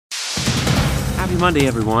Happy Monday,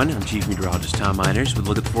 everyone. I'm Chief Meteorologist Tom Miners with a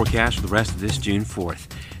look at the forecast for the rest of this June 4th.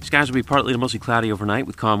 Skies will be partly to mostly cloudy overnight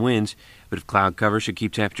with calm winds. A bit of cloud cover should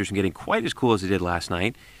keep temperatures from getting quite as cool as they did last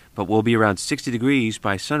night, but we'll be around 60 degrees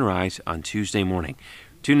by sunrise on Tuesday morning.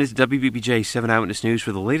 Tune in to WBBJ 7 Eyewitness News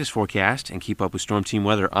for the latest forecast and keep up with Storm Team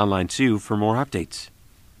Weather online too for more updates.